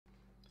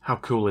How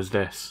cool is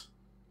this?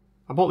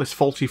 I bought this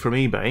faulty from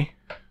eBay.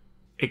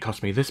 It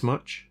cost me this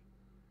much.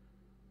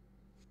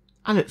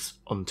 And it's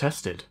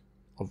untested,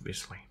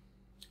 obviously.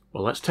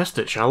 Well, let's test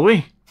it, shall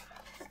we?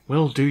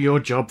 We'll do your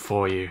job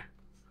for you.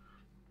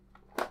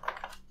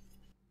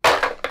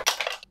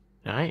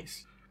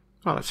 Nice.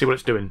 Well, let's see what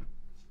it's doing.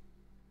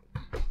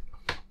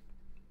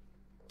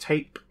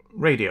 Tape,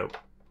 radio.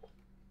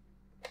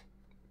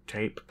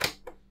 Tape.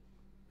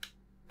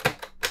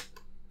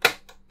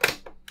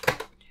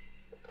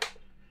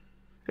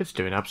 It's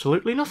doing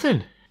absolutely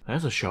nothing.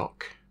 There's a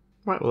shock.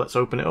 Right, well, let's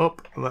open it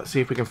up and let's see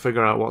if we can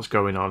figure out what's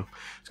going on.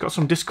 It's got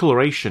some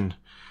discoloration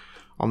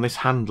on this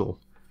handle.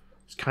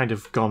 It's kind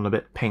of gone a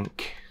bit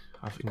pink.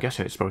 I'm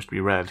guessing it's supposed to be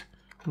red.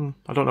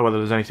 I don't know whether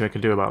there's anything I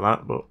can do about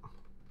that, but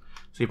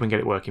see if we can get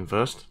it working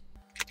first.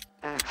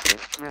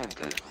 Access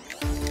granted.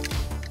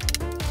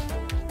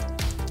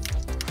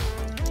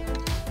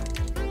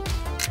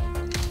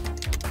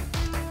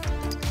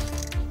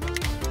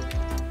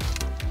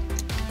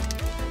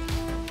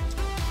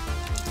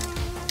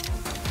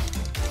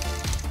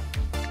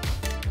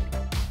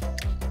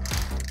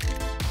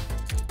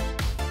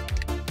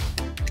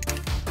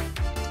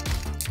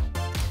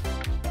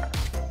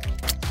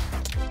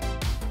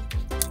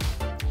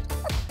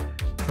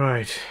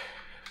 Right,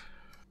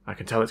 I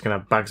can tell it's going to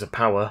have bags of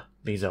power.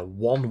 These are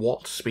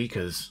 1-watt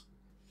speakers.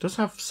 It does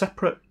have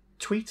separate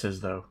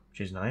tweeters though, which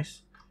is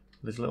nice.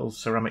 There's a little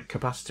ceramic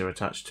capacitor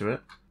attached to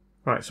it.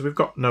 Right, so we've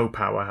got no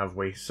power, have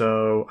we?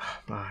 So,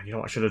 you know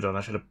what I should have done?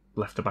 I should have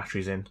left the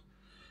batteries in.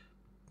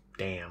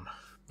 Damn.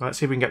 Let's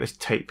see if we can get this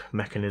tape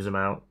mechanism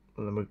out,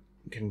 and then we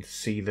can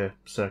see the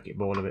circuit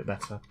board a bit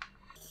better.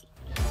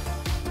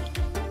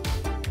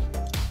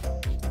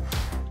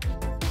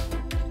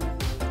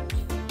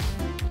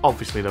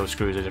 Obviously those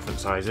screws are different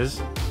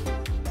sizes.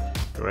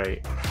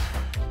 Great.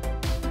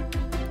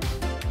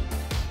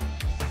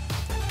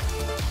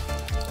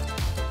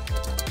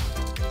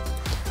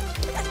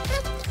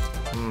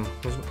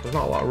 There's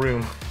not a lot of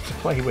room to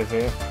play with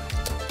here.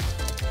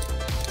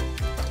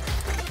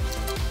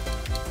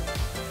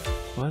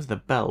 Well, there's the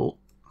belt.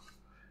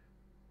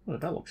 Well,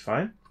 the belt looks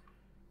fine.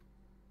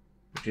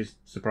 Which is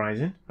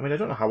surprising. I mean, I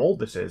don't know how old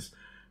this is.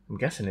 I'm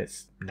guessing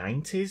it's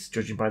 90s,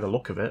 judging by the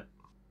look of it.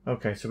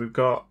 Okay, so we've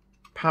got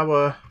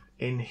power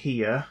in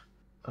here,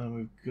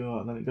 and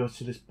then it goes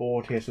to this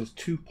board here. So there's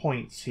 2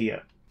 points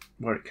here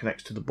where it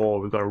connects to the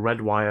board. We've got a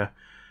red wire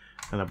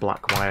and a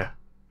black wire.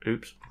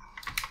 Oops.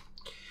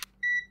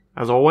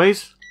 As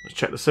always, let's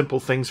check the simple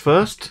things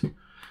first.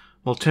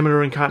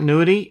 Multimeter and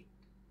continuity,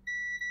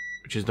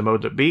 which is the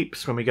mode that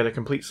beeps when we get a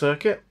complete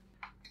circuit.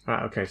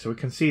 Right, okay, so we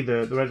can see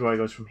the red wire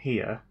goes from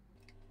here,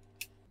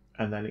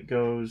 and then it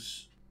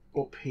goes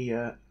up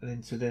here and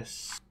into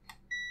this.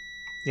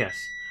 Yes.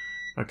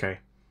 Okay.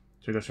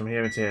 So it goes from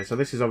here into here. So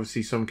this is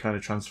obviously some kind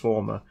of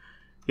transformer.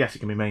 Yes, it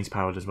can be mains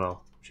powered as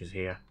well, which is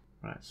here.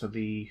 Right, so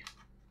the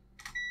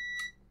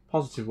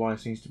positive wire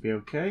seems to be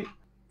okay.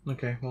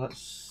 Okay, well,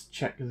 let's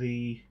check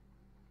the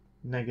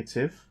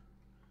negative,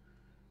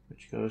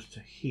 which goes to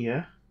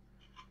here.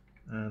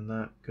 And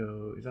that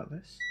goes... is that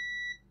this?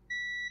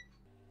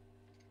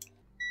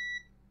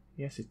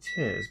 Yes, it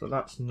is, but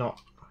that's not...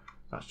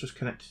 that's just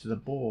connected to the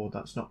board.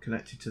 That's not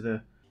connected to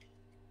the...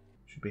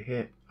 should be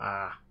here.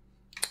 Ah.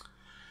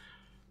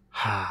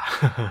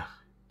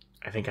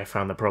 I think I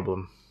found the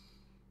problem.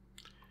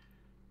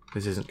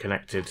 This isn't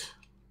connected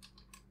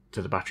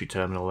to the battery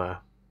terminal there.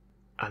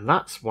 And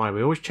that's why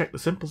we always check the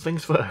simple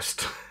things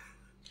first.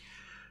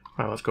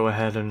 Right, let's go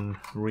ahead and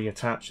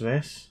reattach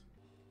this.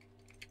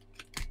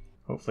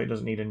 Hopefully it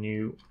doesn't need a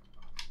new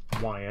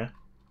wire.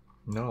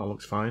 No, that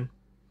looks fine.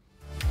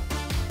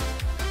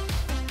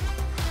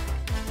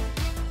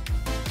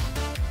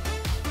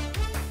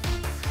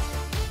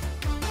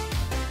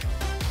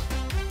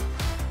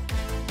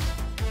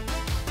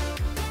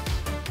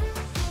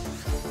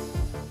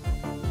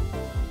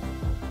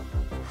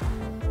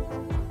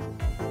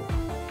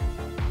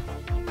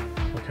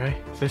 Okay,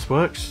 if this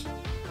works,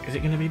 is it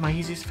going to be my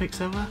easiest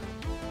fix ever?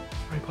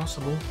 Very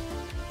possible.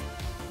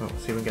 Well,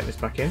 let's see if we can get this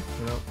back in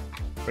without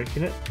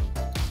breaking it.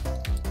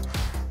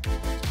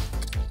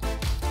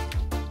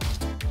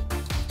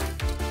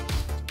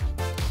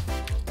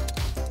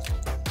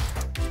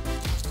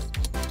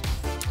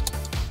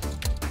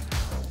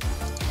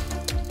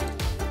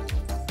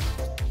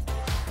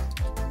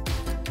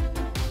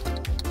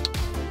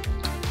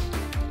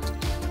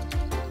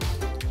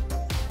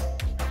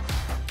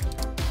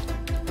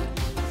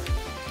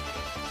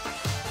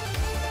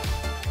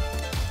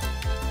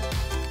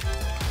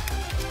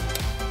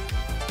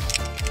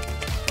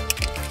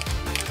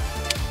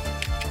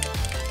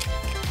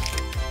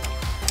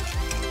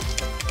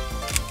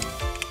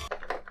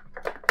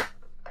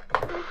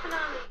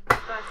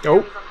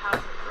 Oh,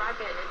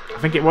 I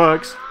think it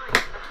works.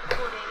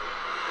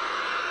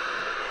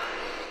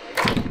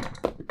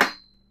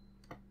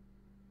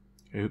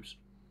 Oops.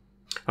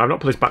 I've not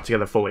put this back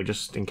together fully,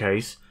 just in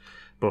case.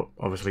 But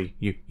obviously,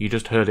 you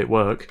just heard it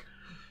work.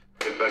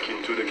 Get back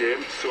into the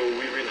game, so we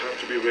will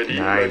have to be ready.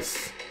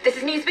 Nice. This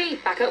is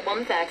Newsbeat, back at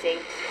 1:30.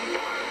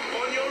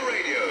 On your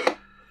radio.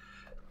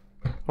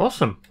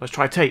 Awesome. Let's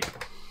try tape.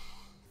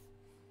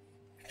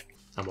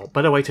 And what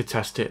better way to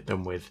test it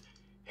than with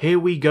Here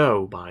We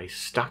Go by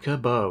Stacker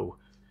Bow.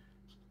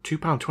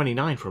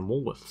 £2.29 from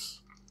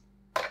Woolworths.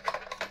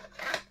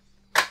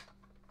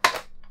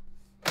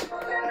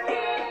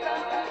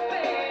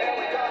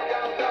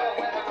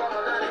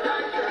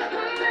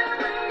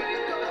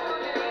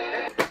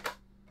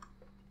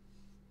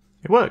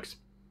 It works.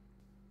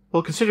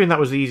 Well, considering that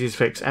was the easiest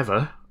fix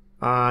ever,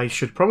 I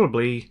should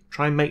probably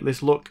try and make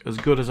this look as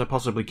good as I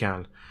possibly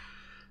can.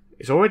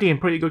 It's already in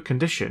pretty good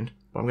condition,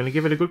 but I'm going to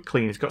give it a good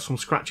clean. It's got some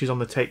scratches on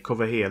the tape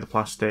cover here, the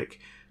plastic.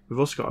 We've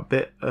also got a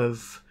bit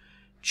of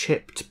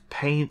chipped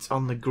paint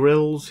on the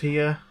grills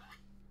here.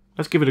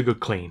 Let's give it a good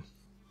clean.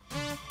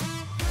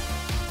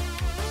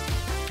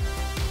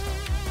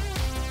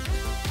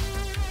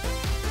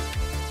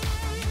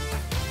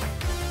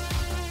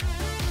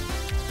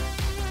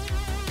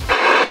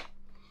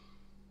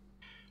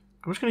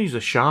 I'm just going to use a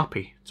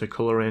Sharpie to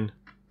colour in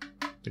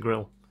the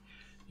grill.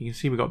 You can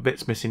see we've got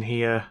bits missing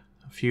here,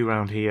 a few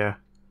around here,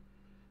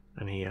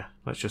 and here.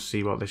 Let's just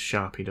see what this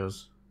Sharpie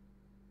does.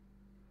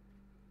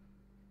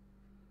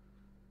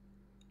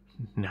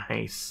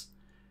 Nice.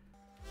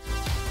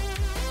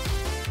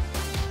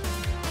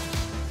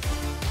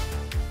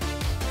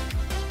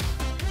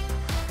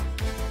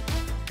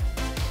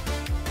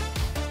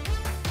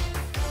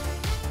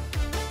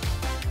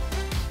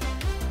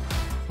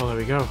 Well, there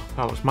we go.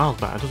 That looks miles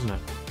better, doesn't it?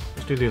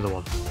 Let's do the other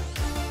one.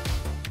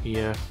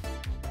 Here,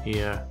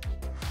 here.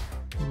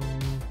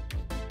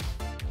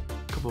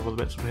 A couple of other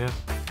bits from here.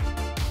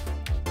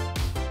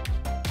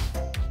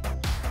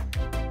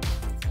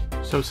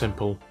 So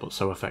simple, but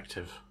so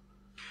effective.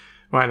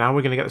 Right, now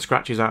we're going to get the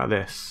scratches out of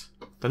this.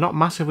 They're not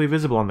massively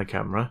visible on the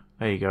camera.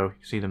 There you go, you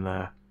can see them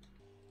there.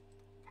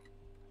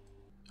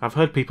 I've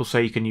heard people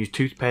say you can use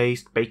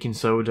toothpaste, baking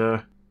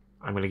soda.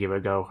 I'm going to give it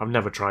a go. I've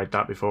never tried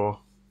that before.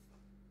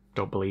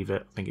 Don't believe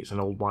it. I think it's an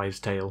old wives'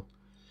 tale.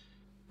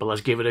 But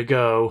let's give it a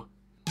go.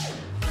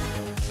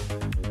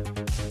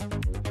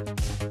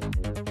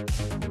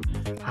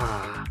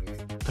 Ah,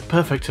 the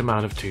perfect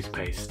amount of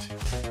toothpaste.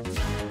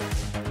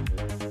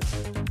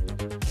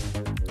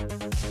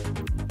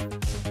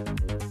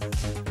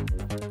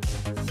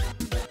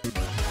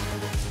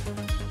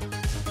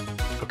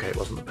 Okay, it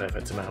wasn't the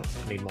perfect amount.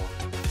 I need more.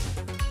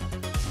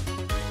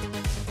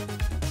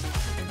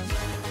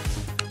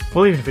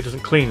 Well, even if it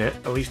doesn't clean it,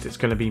 at least it's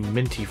going to be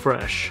minty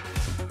fresh.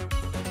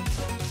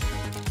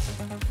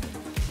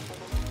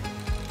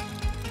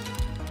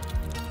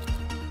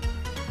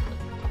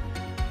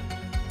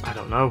 I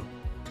don't know.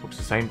 Looks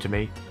the same to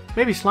me.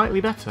 Maybe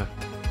slightly better.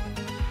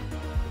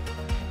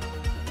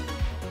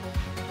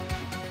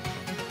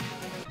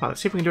 Right,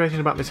 let's see if we can do anything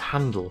about this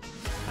handle.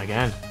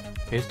 Again,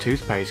 is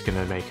toothpaste going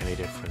to make any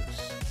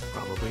difference?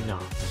 Probably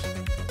not.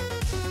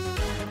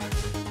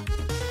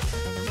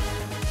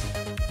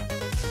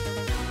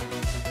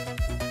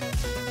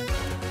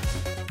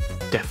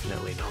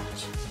 Definitely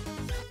not.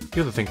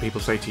 The other thing people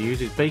say to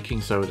use is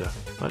baking soda.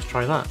 Let's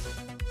try that.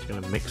 Just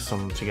going to mix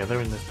some together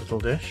in this little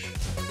dish.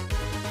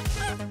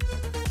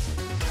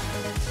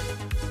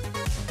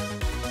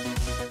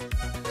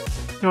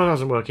 No, it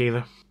doesn't work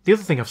either. The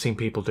other thing I've seen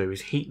people do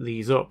is heat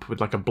these up with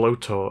like a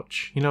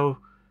blowtorch. You know,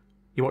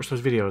 you watch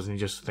those videos and you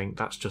just think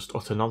that's just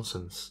utter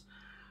nonsense.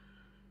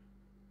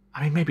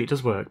 I mean, maybe it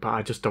does work, but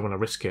I just don't want to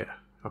risk it.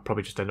 I'll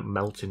probably just end up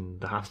melting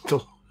the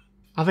handle.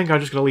 I think I'm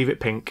just going to leave it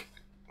pink.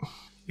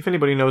 If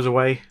anybody knows a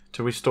way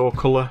to restore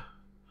colour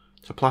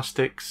to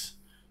plastics,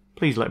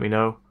 please let me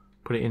know.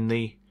 Put it in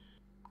the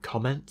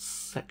comments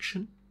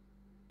section.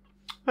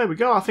 There we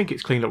go. I think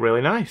it's cleaned up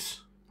really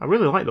nice. I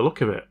really like the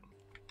look of it.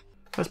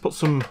 Let's put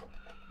some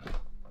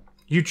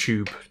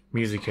YouTube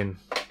music in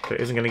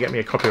that isn't going to get me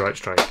a copyright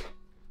strike.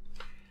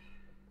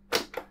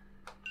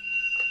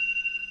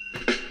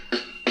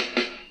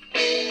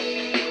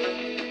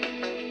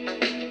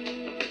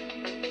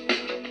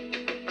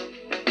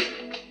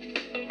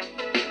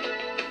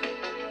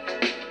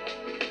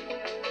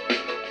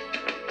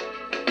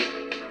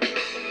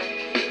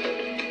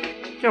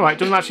 Alright,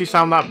 doesn't actually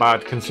sound that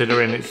bad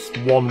considering it's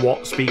 1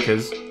 watt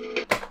speakers.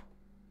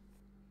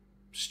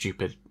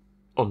 Stupid,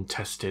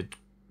 untested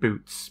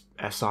Boots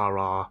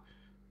SRR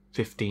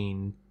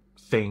 15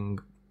 thing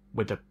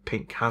with a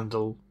pink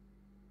handle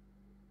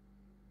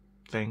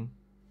thing.